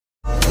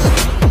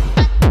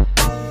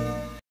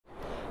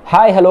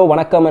Hi, hello,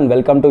 vanakkam and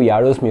welcome to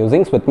Yaru's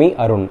Musings with me,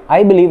 Arun. I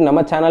believe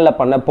நம்ம சேனலில்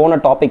பண்ண போன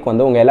topic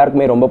வந்து உங்கள்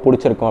எல்லாருக்குமே ரொம்ப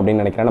பிடிச்சிருக்கும்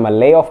அப்படின்னு நினைக்கிறேன். நம்ம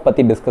லே ஆஃப்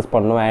பற்றி டிஸ்கஸ்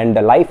பண்ணணும் and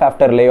life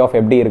after lay off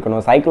எப்படி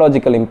இருக்கணும்,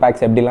 சைக்கலாஜிக்கல்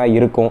இம்பாக்ட்ஸ் எப்படிலாம்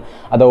இருக்கும்,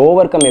 அதை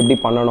ஓவர் கம் எப்படி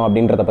பண்ணணும்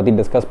அப்படின்றத பற்றி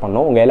டிஸ்கஸ்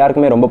பண்ணோம். உங்கள்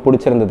எல்லாருக்குமே ரொம்ப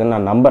பிடிச்சிருந்ததுன்னு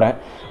நான் நம்புகிறேன்.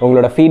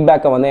 உங்களோட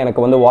ஃபீட்பேக்கை வந்து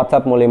எனக்கு வந்து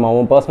வாட்ஸ்அப்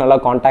மூலியமாகவும்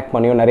பர்சனலாக காண்டாக்ட்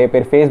பண்ணியும் நிறைய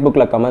பேர்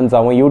ஃபேஸ்புக்கில்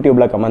கமெண்ட்ஸாகவும்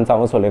யூடியூப்பில்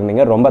கமெண்ட்ஸாகவும்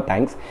சொல்லியிருந்தீங்க. ரொம்ப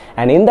தேங்க்ஸ்.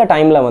 அண்ட் இந்த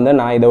டைமில் வந்து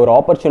நான் இதை ஒரு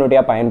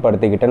ஆப்பர்ச்சுனிட்டியாக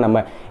பயன்படுத்திக்கிட்டு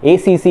நம்ம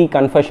ஏசிசி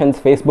கன்ஃபெஷன்ஸ்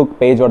ஃபேஸ்புக்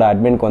பேஜோட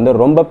அட்மின்க்கு வந்து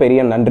ரொம்ப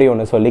பெரிய நன்றி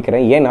ஒன்று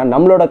சொல்லிக்கிறேன். ஏன்னா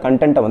நம்மளோட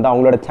கண்டென்ட்டை வந்து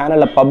அவங்களோட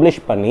சேனலில் பப்ளிஷ்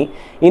பண்ணி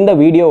இந்த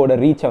வீடியோவோட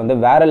ரீச்சை வந்து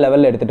வேற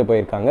லெவலில் எடுத்துகிட்டு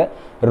போயிருக்காங்க.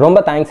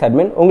 ரொம்ப தேங்க்ஸ்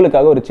அட்மின்.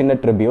 உங்களுக்காக ஒரு சின்ன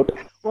ட்ரிபியூட்.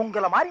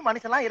 உங்களை மாதிரி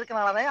மனுஷன்லாம்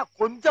இருக்கனாலதான்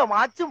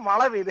கொஞ்சமாச்சும்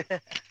மழை பெய்யுது.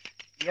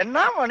 என்ன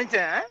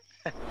மனுஷன்?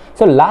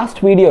 ஸோ லாஸ்ட்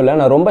வீடியோவில்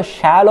நான் ரொம்ப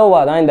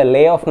ஷாலோவாக தான் இந்த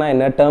லே ஆஃப்னா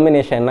என்ன,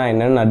 டெர்மினேஷன்னா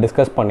என்னன்னு நான்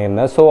டிஸ்கஸ்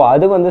பண்ணியிருந்தேன். ஸோ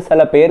அது வந்து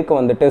சில பேருக்கு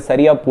வந்துட்டு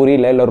சரியாக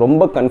புரியல, இல்லை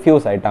ரொம்ப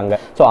கன்ஃபியூஸ் ஆகிட்டாங்க.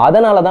 ஸோ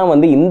அதனால தான்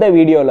வந்து இந்த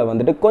வீடியோவில்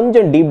வந்துட்டு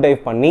கொஞ்சம் டீப் டைவ்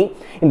பண்ணி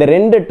இந்த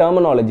ரெண்டு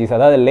டெர்மினாலஜிஸ்,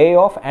 அதாவது லே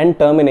ஆஃப் அண்ட்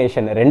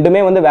டெர்மினேஷன்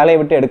ரெண்டுமே வந்து வேலையை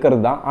விட்டு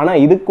எடுக்கிறது தான். ஆனால்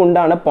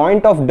இதுக்குண்டான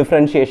பாயிண்ட் ஆஃப்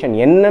டிஃப்ரென்ஷியேஷன்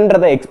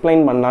என்னன்றதை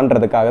எக்ஸ்பிளைன்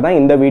பண்ணலான்றதுக்காக தான்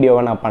இந்த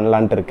வீடியோவை நான்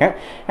பண்ணலான்ட்டு இருக்கேன்.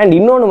 அண்ட்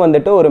இன்னொன்று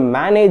வந்துட்டு ஒரு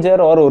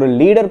மேனேஜர் ஒரு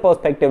லீடர்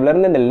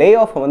பெர்ஸ்பெக்டிவ்லேருந்து இந்த லே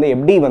ஆஃப் வந்து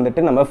எப்படி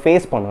வந்துட்டு நம்ம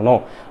ஃபேஸ்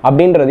பண்ணணும்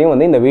அப்படின்றதையும்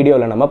வந்து இந்த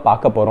வீடியோல நம்ம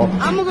பார்க்க போறோம்.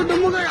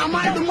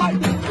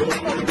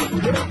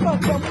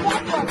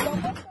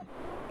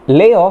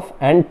 லே ஆஃப்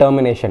அண்ட்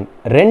டெர்மினேஷன்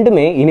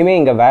ரெண்டுமே இனிமே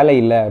இங்க வேலை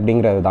இல்லை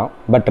அப்படிங்கிறது தான்.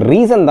 பட்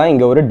ரீசன் தான்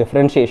இங்க ஒரு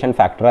டிஃபரன்ஷியேஷன்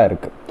ஃபேக்டரா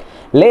இருக்கு.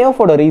 லே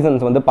ஆஃபோட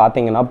ரீசன்ஸ் வந்து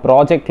பார்த்தீங்கன்னா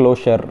project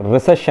closure,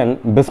 recession,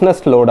 business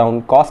slow down,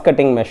 cost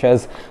cutting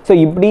measures, so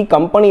இப்படி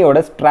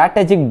கம்பெனியோட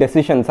ஸ்ட்ராட்டஜிக்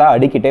டெசிஷன்ஸாக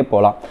அடிக்கிட்டே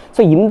போகலாம்.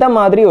 ஸோ இந்த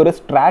மாதிரி ஒரு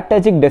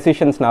ஸ்ட்ராட்டஜிக்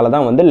டெசிஷன்ஸ்னால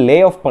தான் வந்து லே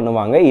ஆஃப்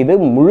பண்ணுவாங்க. இது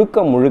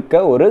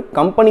முழுக்க ஒரு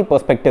கம்பெனி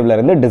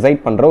பெர்ஸ்பெக்டிவ்லேருந்து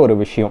டிசைட் பண்ணுற ஒரு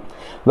விஷயம்.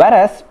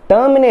 வேறஸ்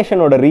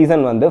டெர்மினேஷனோட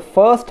ரீசன் வந்து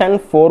ஃபர்ஸ்ட்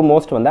அண்ட்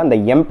ஃபோர்மோஸ்ட் வந்து அந்த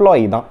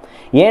எம்ப்ளாயி தான்.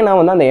 ஏன்னா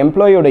வந்து அந்த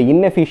எம்ப்ளாயியோட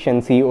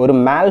இன்எஃபிஷியன்சி, ஒரு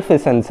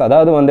மேல்ஃபிசன்ஸ்,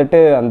 அதாவது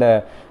வந்துட்டு அந்த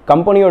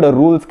கம்பெனியோட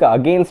ரூல்ஸ்க்கு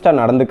அகெயின்ஸ்டாக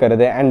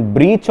நடந்துக்கிறது அண்ட்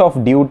ப்ரீச் ஆஃப்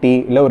டியூட்டி,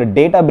 இல்லை ஒரு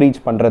டேட்டா ப்ரீச்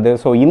பண்ணுறது.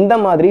 ஸோ இந்த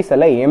மாதிரி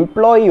சில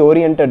எம்ப்ளாயி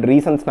ஓரியன்ட்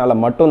ரீசன்ஸ்னால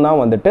மட்டும்தான்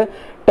வந்துட்டு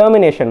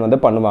டெர்மினேஷன் வந்து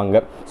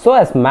பண்ணுவாங்க. ஸோ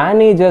அஸ்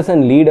மேனேஜர்ஸ்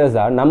அண்ட்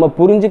லீடர்ஸாக நம்ம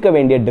புரிஞ்சிக்க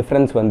வேண்டிய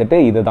டிஃப்ரென்ஸ் வந்துட்டு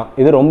இதுதான்.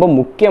 இது ரொம்ப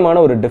முக்கியமான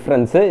ஒரு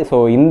டிஃப்ரென்ஸு. ஸோ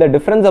இந்த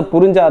டிஃப்ரென்ஸை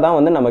புரிஞ்சாதான்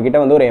வந்து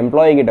நம்மக்கிட்ட வந்து ஒரு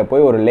எம்ப்ளாயி கிட்ட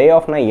போய் ஒரு லே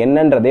ஆஃப்னா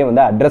என்னன்றதே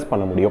வந்து அட்ரஸ்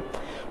பண்ண முடியும்.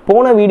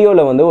 போன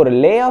வீடியோவில் வந்து ஒரு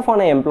லே ஆஃப்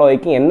ஆன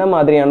எம்ப்ளாய்க்கு என்ன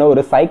மாதிரியான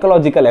ஒரு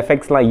சைக்கலாஜிக்கல்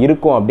எஃபெக்ட்ஸ்லாம்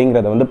இருக்கும்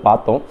அப்படிங்கிறத வந்து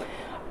பார்த்தோம்.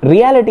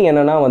 ரியாலிட்டி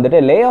என்னன்னா வந்துட்டு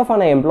லே ஆஃப்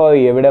ஆன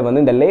எம்ப்ளாயியை விட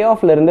வந்து இந்த லே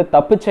ஆஃப்லேருந்து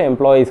தப்பிச்ச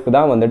எம்ப்ளாயீஸ்க்கு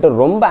தான் வந்துட்டு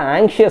ரொம்ப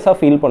ஆங்ஷியஸாக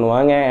ஃபீல்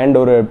பண்ணுவாங்க. அண்ட்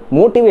ஒரு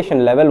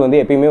மோட்டிவேஷன் லெவல் வந்து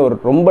எப்பயுமே ஒரு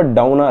ரொம்ப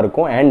டவுனாக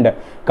இருக்கும். அண்ட்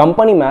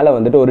கம்பெனி மேலே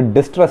வந்துட்டு ஒரு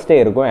டிஸ்ட்ரஸ்டே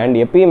இருக்கும். அண்ட்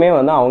எப்பயுமே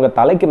வந்து அவங்க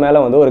தலைக்கு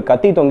மேலே வந்து ஒரு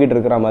கத்தி தொங்கிட்டு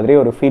இருக்கிற மாதிரி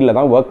ஒரு ஃபீல்டில்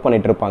தான் ஒர்க்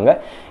பண்ணிட்டு இருப்பாங்க.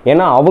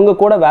 ஏன்னா அவங்க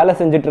கூட வேலை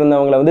செஞ்சுட்டு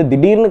இருந்தவங்களை வந்து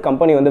திடீர்னு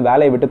கம்பெனி வந்து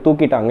வேலையை விட்டு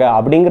தூக்கிட்டாங்க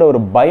அப்படிங்கிற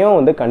ஒரு பயம்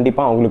வந்து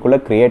கண்டிப்பாக அவங்களுக்குள்ள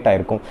கிரியேட்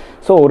ஆயிருக்கும்.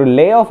 ஸோ ஒரு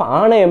லே ஆஃப்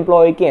ஆன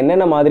எம்ப்ளாயிக்கு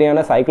என்னென்ன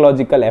மாதிரியான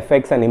சைக்கலாஜிக்கல்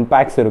எஃபெக்ட்ஸ் அண்ட்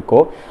இம்பாக்ட்ஸ்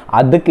இருக்கோ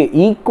அதுக்கு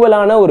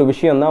ஈக்குவலான ஒரு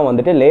விஷயம் தான்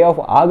வந்துட்டு லே ஆஃப்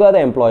ஆகாத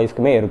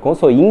எம்ப்ளாயீஸ்க்குமே இருக்கும்.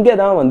 ஸோ இங்கே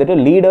தான் வந்துட்டு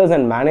லீடர்ஸ்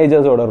அண்ட்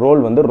மேனேஜர்ஸோட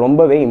ரோல் வந்து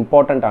ரொம்பவே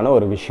இம்பார்ட்டண்ட்டான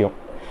ஒரு விஷயம்.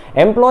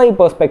 எம்ப்ளாயி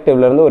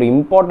பெர்ஸ்பெக்டிவ்லேருந்து ஒரு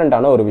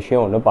இம்பார்ட்டண்ட்டான ஒரு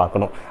விஷயம் ஒன்று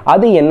பார்க்கணும்.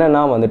 அது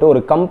என்னன்னா வந்துட்டு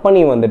ஒரு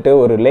கம்பெனி வந்துட்டு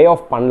ஒரு லே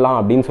ஆஃப் பண்ணலாம்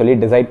அப்படின்னு சொல்லி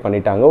டிசைட்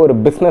பண்ணிட்டாங்க. ஒரு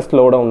பிஸ்னஸ்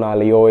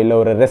ஸ்லோடவுனாலேயோ இல்லை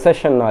ஒரு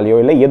ரெசெஷன்னாலேயோ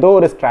இல்லை ஏதோ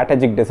ஒரு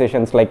strategic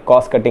decisions like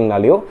cost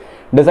கட்டிங்னாலேயோ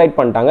decide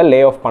பண்ணிட்டாங்க லே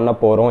ஆஃப் பண்ண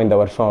போகிறோம் இந்த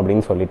வருஷம்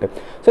அப்படின்னு சொல்லிட்டு.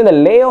 ஸோ இந்த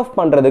லே ஆஃப்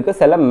பண்ணுறதுக்கு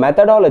சில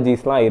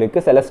மெத்தடாலஜிஸ்லாம்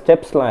இருக்குது, சில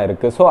ஸ்டெப்ஸ்லாம்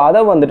இருக்குது. ஸோ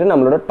அதை வந்துட்டு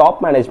நம்மளோட டாப்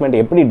மேனேஜ்மெண்ட்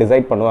எப்படி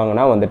டிசைட்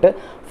பண்ணுவாங்கன்னா வந்துட்டு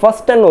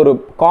ஃபர்ஸ்ட் அண்ட் ஒரு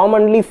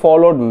காமன்லி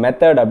ஃபாலோட்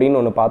மெத்தட் அப்படின்னு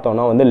ஒன்று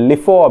பார்த்தோம்னா வந்து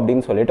லிஃபோ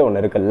அப்படின்னு சொல்லிட்டு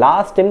ஒன்று இருக்குது.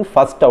 லாஸ்ட் இன்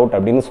ஃபர்ஸ்ட் அவுட்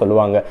அப்படின்னு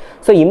சொல்லுவாங்க.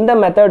 ஸோ இந்த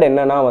மெத்தட்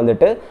என்னன்னா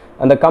வந்துட்டு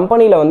அந்த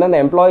கம்பெனியில் வந்து அந்த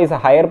எம்ப்ளாயீஸை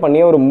ஹையர்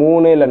பண்ணி ஒரு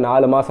 3 இல்லை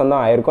 4 மாதம்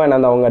தான் ஆயிருக்கும். அண்ட்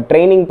அந்த அவங்க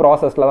ட்ரைனிங்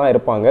ப்ராசஸில் தான்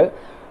இருப்பாங்க.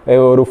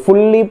 ஒரு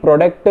ஃபுல்லி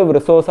ப்ரொடக்டிவ்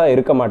ரிசோர்ஸாக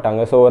இருக்க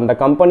மாட்டாங்க. ஸோ அந்த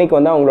கம்பெனிக்கு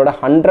வந்து அவங்களோட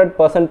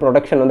 100%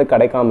 ப்ரொடக்ஷன் வந்து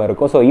கிடைக்காம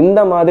இருக்கும். ஸோ இந்த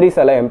மாதிரி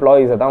சில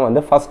எம்ப்ளாயீஸை தான்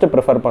வந்து ஃபஸ்ட்டு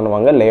ப்ரிஃபர்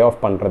பண்ணுவாங்க லே ஆஃப்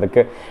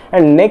பண்ணுறதுக்கு.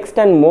 And next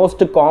and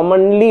most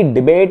commonly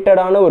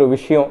டிபேட்டடான ஒரு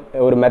விஷயம்,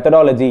 ஒரு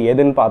மெத்தடாலஜி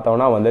எதுன்னு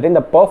பார்த்தோம்னா வந்துட்டு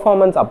இந்த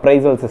பெர்ஃபார்மன்ஸ்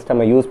அப்ரைசல்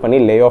சிஸ்டமை யூஸ் பண்ணி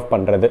லே ஆஃப்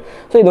பண்ணுறது.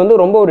 ஸோ இது வந்து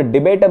ரொம்ப ஒரு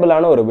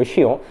டிபேட்டபிளான ஒரு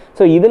விஷயம்.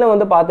 ஸோ இதில்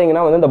வந்து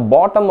பார்த்தீங்கன்னா வந்து இந்த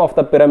பாட்டம் ஆஃப்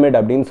த பிரமிட்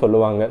அப்படின்னு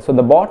சொல்லுவாங்க. ஸோ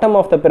இந்த பாட்டம்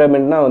ஆஃப் த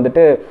பிரமிட்னா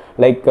வந்துட்டு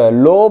லைக்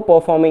லோ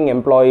பெர்ஃபார்மிங்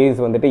எம்ப்ளாயீஸ்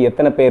வந்துட்டு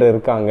எத்தனை பேர்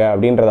இருக்காங்க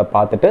அப்படின்றத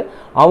பார்த்துட்டு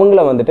அவங்கள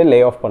வந்துட்டு லே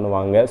ஆஃப்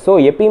பண்ணுவாங்க. ஸோ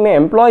எப்பயுமே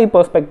எம்ப்ளாயி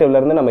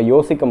பெர்ஸ்பெக்டிவ்லேருந்து நம்ம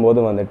யோசிக்கும் போது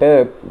வந்துட்டு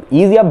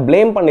ஈஸியாக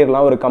ப்ளேம்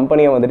பண்ணிடலாம் ஒரு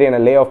கம்பெனியை வந்துட்டு என்னை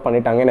லே ஆஃப்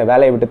பண்ணிட்டாங்க, என்னை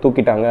வேலையை விட்டு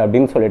தூக்கிட்டாங்க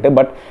அப்படின்னு சொல்லிட்டு.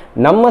 பட்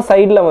நம்ம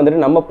சைடில்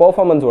வந்துட்டு நம்ம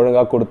பெர்ஃபார்மன்ஸ்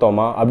ஒழுங்காக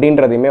கொடுத்தோமா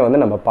அப்படின்றதையுமே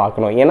வந்து நம்ம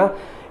பார்க்கணும். ஏன்னா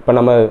இப்போ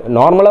நம்ம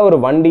நார்மலாக ஒரு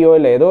வண்டியோ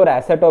இல்லை ஏதோ ஒரு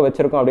அசெட்டோ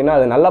வச்சுருக்கோம் அப்படின்னா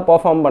அது நல்லா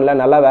பெர்ஃபார்ம் பண்ணல,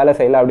 நல்லா வேலை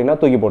செய்யலை அப்படின்னா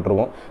தூக்கி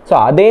போட்டுருவோம். ஸோ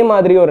அதே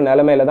மாதிரி ஒரு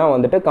நிலைமையில தான்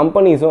வந்துட்டு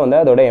கம்பெனிஸும் வந்து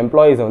அதோட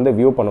எம்ப்ளாயீஸை வந்து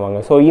வியூ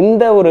பண்ணுவாங்க. ஸோ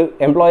இந்த ஒரு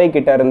எம்ப்ளாயி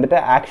கிட்ட இருந்துட்டு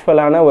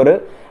ஆக்சுவலான ஒரு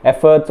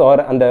எஃபர்ட்ஸ்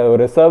ஆர் அந்த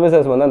ஒரு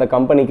சர்வீசஸ் வந்து அந்த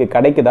கம்பெனிக்கு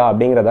கிடைக்குதா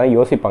அப்படிங்கிறத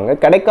யோசிப்பாங்க.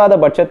 கிடைக்காத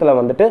பட்சத்தில்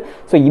வந்துட்டு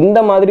ஸோ இந்த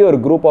மாதிரி ஒரு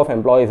குரூப் ஆஃப்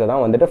எம்ப்ளாயீஸை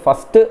தான் வந்துட்டு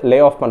ஃபஸ்ட்டு லே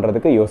ஆஃப்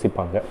பண்ணுறதுக்கு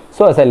யோசிப்பாங்க.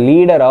 ஸோ அஸ் அ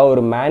லீடராக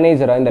ஒரு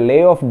மேனேஜராக இந்த லே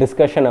ஆஃப்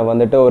டிஸ்கஷனை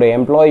வந்துட்டு ஒரு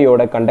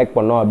எம்ப்ளாயியோட கண்டக்ட்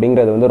பண்ணோம்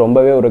அப்படிங்கிறது வந்து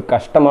ரொம்பவே ஒரு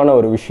கஷ்டமான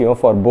ஒரு விஷயம்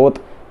for both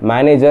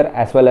manager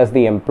as well as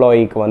the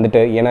எம்ப்ளாயிக்கு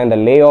வந்துட்டு. ஏன்னா இந்த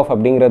லே ஆஃப்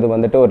அப்படிங்கிறது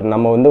வந்துட்டு ஒரு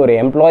நம்ம வந்து ஒரு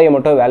எம்ப்ளாயை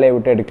மட்டும் வேலையை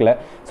விட்டு எடுக்கல.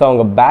 ஸோ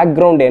அவங்க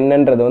பேக்ரவுண்ட்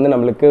என்னன்றது வந்து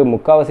நம்மளுக்கு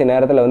முக்கால்வாசி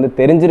நேரத்தில் வந்து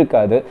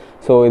தெரிஞ்சிருக்காது.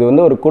 ஸோ இது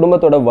வந்து ஒரு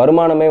குடும்பத்தோட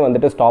வருமானமே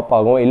வந்துட்டு ஸ்டாப்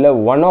ஆகும், இல்லை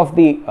one of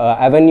the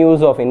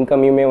avenues of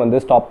இன்கமையுமே வந்து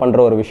ஸ்டாப்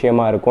பண்ணுற ஒரு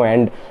விஷயமா இருக்கும்.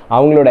 அண்ட்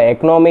அவங்களோட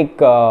எக்கனாமிக்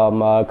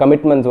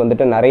கமிட்மெண்ட்ஸ்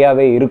வந்துட்டு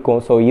நிறையாவே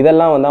இருக்கும். ஸோ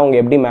இதெல்லாம் வந்து அவங்க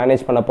எப்படி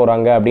மேனேஜ் பண்ண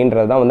போகிறாங்க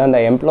அப்படின்றது தான் வந்து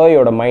அந்த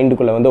எம்ப்ளாயோட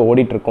மைண்டுக்குள்ளே வந்து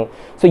ஓடிட்டுருக்கும்.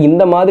 ஸோ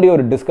இந்த மாதிரி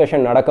ஒரு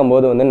டிஸ்கஷன்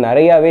நடக்கும்போது வந்து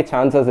நிறையாவே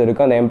சான்சஸ்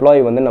இருக்கு அந்த எம்ப்ளாயி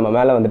வந்து நம்ம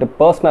மேலே வந்துட்டு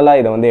பர்சனலாக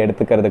இதை வந்து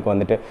எடுத்துக்கிறதுக்கு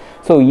வந்துட்டு.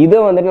 ஸோ இதை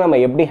வந்துட்டு நம்ம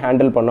எப்படி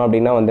ஹேண்டில் பண்ணோம்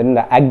அப்படின்னா வந்து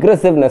இந்த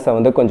அக்ரெசிவ்னஸை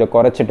வந்து கொஞ்சம்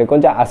குறைச்சிட்டு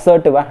கொஞ்சம்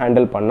அசர்ட்டிவாக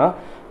ஹேண்டில் பண்ணால்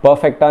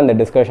பர்ஃபெக்டாக இந்த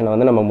டிஸ்கஷனை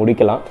வந்து நம்ம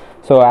முடிக்கலாம்.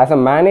 ஸோ ஆஸ் அ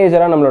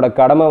மேனேஜராக நம்மளோட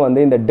கடமை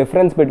வந்து இந்த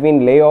difference between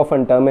lay off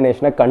and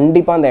டெர்மினேஷனை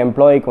கண்டிப்பாக அந்த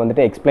எம்ப்ளாயிக்கு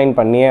வந்துட்டு எக்ஸ்பிளைன்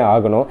பண்ணியே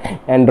ஆகணும்.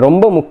 அண்ட்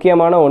ரொம்ப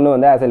முக்கியமான ஒன்று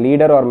வந்து ஆஸ் அ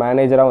லீடர் ஒரு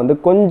மேனேஜராக வந்து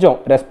கொஞ்சம்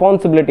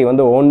ரெஸ்பான்சிபிலிட்டி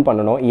வந்து ஓன்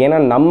பண்ணணும். ஏன்னா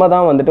நம்ம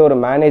தான் வந்துட்டு ஒரு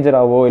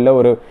மேனேஜராகவோ இல்லை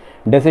ஒரு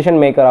டெசிஷன்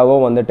மேக்கராகவோ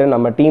வந்துட்டு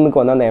நம்ம டீமுக்கு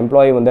வந்து அந்த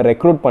எம்ப்ளாயி வந்து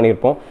ரெக்ரூட்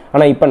பண்ணியிருப்போம்.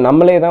 ஆனால் இப்போ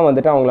நம்மளே தான்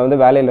வந்துட்டு அவங்கள வந்து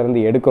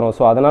வேலையிலேருந்து எடுக்கிறோம்.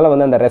 ஸோ அதனால்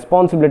வந்து அந்த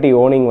ரெஸ்பான்சிபிலிட்டி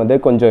ஓனிங் வந்து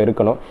கொஞ்சம்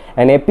இருக்கணும்.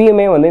 அண்ட்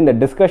எப்பயுமே வந்து இந்த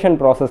டிஸ்கஷன்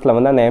ப்ராசஸில்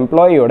வந்து அந்த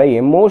எம்ப்ளாயியோட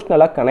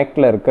எமோஷ்னலாக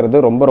கனெக்டில்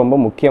இருக்கிறது ரொம்ப ரொம்ப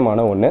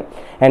முக்கியமான ஒன்று.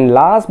 And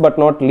last but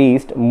not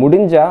least,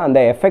 முடிஞ்சால்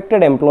அந்த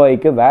எஃபெக்டட்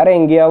எம்ப்ளாயிக்கு வேறு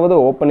எங்கேயாவது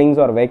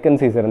ஓப்பனிங்ஸ் ஆர்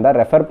வேக்கன்சிஸ் இருந்தால்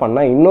ரெஃபர்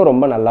பண்ணால் இன்னும்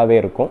ரொம்ப நல்லாவே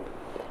இருக்கும்.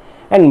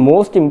 அண்ட்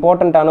மோஸ்ட்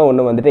இம்பார்ட்டண்ட்டான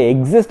ஒன்று வந்துட்டு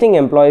எக்ஸிஸ்டிங்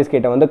எம்ப்ளாயீஸ்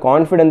கிட்ட வந்து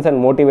கான்ஃபிடன்ஸ் அண்ட்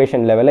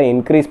மோட்டிவேஷன் லெவலை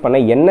இன்க்ரீஸ் பண்ண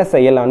என்ன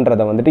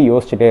செய்யலான்றதை வந்துட்டு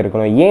யோசிச்சுட்டே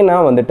இருக்கணும். ஏன்னா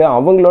வந்துட்டு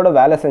அவங்களோட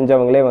வேலை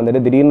செஞ்சவங்களே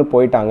வந்துட்டு திடீர்னு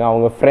போயிட்டாங்க.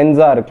 அவங்க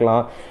ஃப்ரெண்ட்ஸாக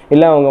இருக்கலாம்,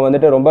 இல்லை அவங்க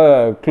வந்துட்டு ரொம்ப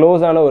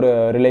க்ளோஸான ஒரு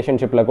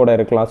ரிலேஷன்ஷிப்பில் கூட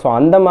இருக்கலாம். ஸோ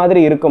அந்த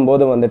மாதிரி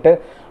இருக்கும்போது வந்துட்டு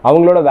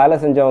அவங்களோட வேலை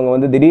செஞ்சவங்க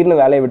வந்து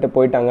திடீர்னு வேலையை விட்டு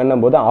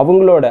போயிட்டாங்கன்னும் போது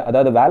அவங்களோட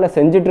அதாவது வேலை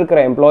செஞ்சுட்டு இருக்கிற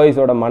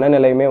எம்ப்ளாயீஸோட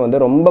மனநிலையுமே வந்து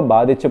ரொம்ப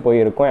பாதிச்சு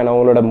போயிருக்கும். ஏன்னா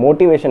அவங்களோட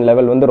மோட்டிவேஷன்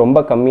லெவல் வந்து ரொம்ப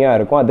கம்மியாக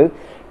இருக்கும். அது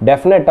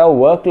டெஃபினட்டாக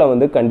ஒர்க்கில்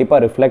வந்து கண்டிப்பாக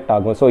ரிஃப்ளெக்ட்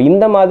ஆகும். ஸோ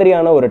இந்த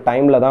மாதிரியான ஒரு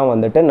டைமில் தான்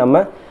வந்துட்டு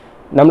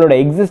நம்மளோட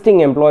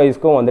எக்ஸிஸ்டிங்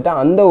எம்ப்ளாயீஸ்க்கும் வந்துட்டு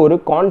அந்த ஒரு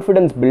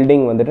கான்ஃபிடன்ஸ்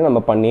பில்டிங் வந்துட்டு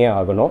நம்ம பண்ணியே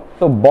ஆகணும்.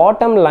 So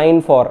bottom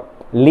line for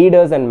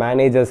leaders and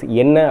managers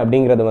என்ன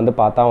அப்படிங்கிறது வந்து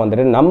பார்த்தா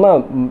வந்துட்டு நம்ம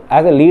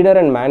ஆஸ் அ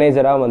லீடர் அண்ட்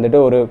மேனேஜராக வந்துட்டு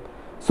ஒரு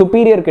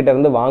சுப்பீரியர்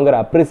கிட்டேருந்து வாங்குகிற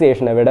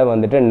அப்ரிசியேஷனை விட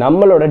வந்துட்டு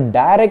நம்மளோட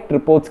டைரக்ட்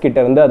ரிப்போர்ட்ஸ்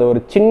கிட்டேருந்து அது ஒரு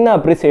சின்ன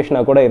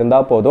அப்ரிசியேஷனாக கூட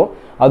இருந்தால் போதும்.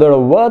 அதோட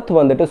ஒர்த்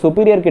வந்துட்டு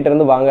சுப்பீரியர்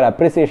கிட்டேருந்து வாங்குகிற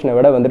அப்ரிசியேஷனை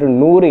விட வந்துட்டு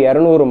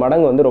 100-200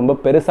 மடங்கு வந்து ரொம்ப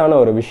பெருசான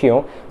ஒரு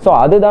விஷயம். ஸோ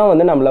அதுதான்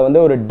வந்து நம்மளை வந்து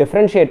ஒரு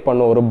டிஃப்ரென்ஷியேட்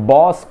பண்ணும், ஒரு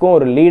பாஸ்க்கும்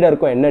ஒரு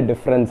லீடருக்கும் என்ன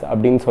டிஃப்ரென்ஸ்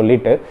அப்படின்னு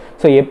சொல்லிட்டு.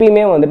 ஸோ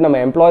எப்பயுமே வந்துட்டு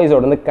நம்ம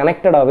எம்ப்ளாயீஸோட வந்து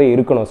கனெக்டடாகவே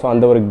இருக்கணும். ஸோ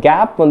அந்த ஒரு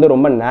கேப் வந்து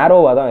ரொம்ப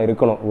நேரோவாக தான்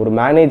இருக்கணும். ஒரு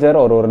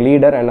மேனேஜர் ஒரு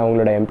லீடர் அண்ட்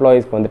அவங்களோட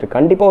எம்ப்ளாயீஸ்க்கு வந்துட்டு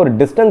கண்டிப்பாக ஒரு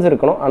டிஸ்டன்ஸ்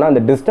இருக்கணும். ஆனால்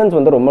அந்த டிஸ்டன்ஸ்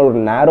வந்து ரொம்ப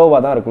ஒரு நேரோவாக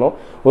தான் இருக்கணும்.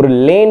 ஒரு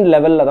லேன்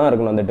லெவலில் தான்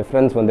இருக்கணும். அந்த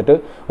டிஃப்ரென்ஸ் வந்துட்டு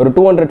ஒரு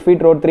 200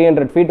 ஃபீட் ரோடு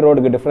 300 ஃபீட்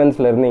ரோடுக்கு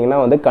டிஃப்ரென்ஸில் இருந்தீங்கன்னா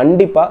வந்து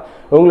கண்டிப்பாக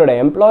உங்களோட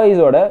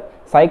எம்ப்ளாயீஸோட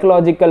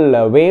சைக்கலாஜிக்கல்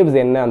வேவ்ஸ்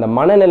என்ன, அந்த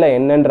மனநிலை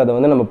என்னன்றதை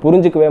வந்து நம்ம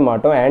புரிஞ்சிக்கவே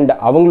மாட்டோம். அண்ட்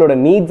அவங்களோட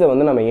நீட்ஸை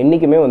வந்து நம்ம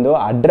என்றைக்குமே வந்து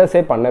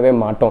அட்ரஸே பண்ணவே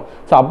மாட்டோம்.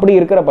 ஸோ அப்படி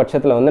இருக்கிற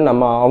பட்சத்தில் வந்து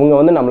அவங்க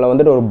வந்து நம்மளை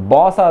வந்துட்டு ஒரு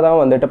பாஸாக தான்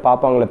வந்துட்டு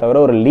பார்ப்பாங்களே தவிர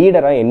ஒரு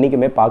லீடராக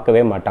என்றைக்குமே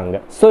பார்க்கவே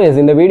மாட்டாங்க. ஸோ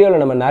இந்த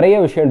வீடியோவில் நம்ம நிறைய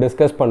விஷயம்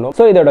டிஸ்கஸ் பண்ணோம்.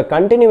 ஸோ இதோட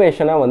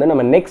கண்டினியூவேஷனாக வந்து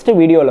நம்ம நெக்ஸ்ட்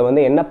வீடியோவில்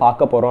வந்து என்ன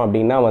பார்க்க போகிறோம்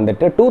அப்படின்னா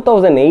வந்துட்டு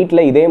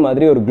 2008 இதே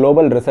மாதிரி ஒரு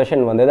குளோபல்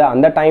ரிசெஷன் வந்தது.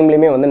 அந்த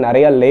டைம்லையுமே வந்து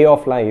நிறைய லே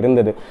ஆஃப்லாம்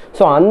இருந்தது.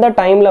 ஸோ அந்த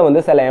டைமில்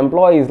வந்து சில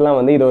எம்ப்ளாயீஸ்லாம்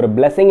வந்து இது ஒரு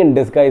பிளெஸிங் இன்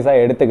டிஸ்கைஸாக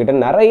எடுத்துக்கிட்டு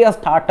நிறைய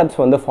ஸ்டார்ட் அப்ஸ்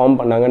வந்து ஃபார்ம்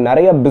பண்ணாங்க.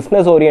 நிறைய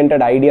பிஸ்னஸ் ஓரியன்ட்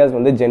ஐடியாஸ்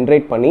வந்து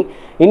ஜென்ரேட் பண்ணி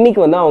இன்னைக்கு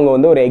வந்து அவங்க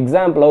வந்து ஒரு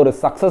எக்ஸாம்பிளாக ஒரு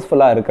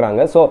சக்ஸஸ்ஃபுல்லாக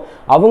இருக்கிறாங்க. ஸோ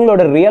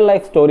அவங்களோட ரியல்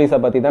லைஃப் ஸ்டோரிஸை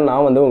பற்றி தான்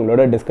நான் வந்து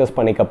உங்களோட டிஸ்கஸ்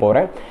பண்ணிக்க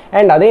போகிறேன்.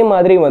 அண்ட் அதே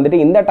மாதிரி வந்துட்டு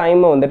இந்த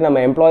டைமை வந்துட்டு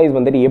நம்ம எம்ப்ளாயீஸ்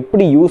வந்துட்டு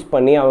எப்படி யூஸ்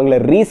பண்ணி அவங்கள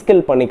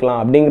ரீஸ்கில்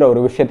பண்ணிக்கலாம் அப்படிங்கிற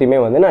ஒரு விஷயத்தையுமே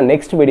வந்து நான்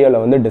நெக்ஸ்ட்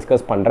வீடியோவில் வந்து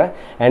டிஸ்கஸ் பண்ணுறேன்.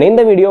 அண்ட்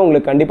இந்த வீடியோ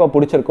உங்களுக்கு கண்டிப்பாக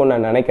பிடிச்சிருக்கும்னு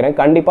நான் நினைக்கிறேன்.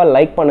 கண்டிப்பாக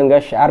லைக்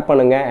பண்ணுங்கள், ஷேர்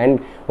பண்ணுங்கள், அண்ட்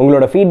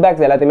உங்களோட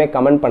ஃபீட்பேக்ஸ் எல்லாத்தையுமே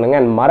கமெண்ட் பண்ணுங்கள்.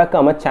 அண்ட்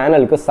மறக்காமல்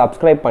சேனலுக்கு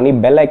சப்ஸ்கிரைப் பண்ணி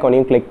பெல்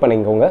ஐக்கானையும் கிளிக்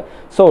பண்ணிக்கோங்க.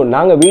 ஸோ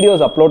நாங்கள்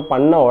வீடியோஸ் அப்லோட்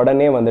பண்ண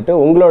உடனே வந்துட்டு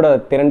உங்களோட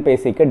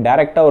திறன்பேசிக்கு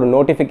டைரெக்டாக ஒரு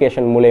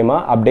நோட்டிஃபிகேஷன் மூலமா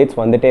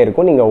அப்டேட்ஸ் வந்துட்டே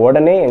இருக்கும். நீங்கள்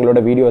உடனே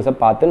எங்களோட வீடியோஸை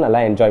பார்த்து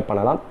நல்லா என்ஜாய்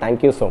பண்ணலாம்.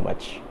 Thank you so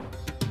much.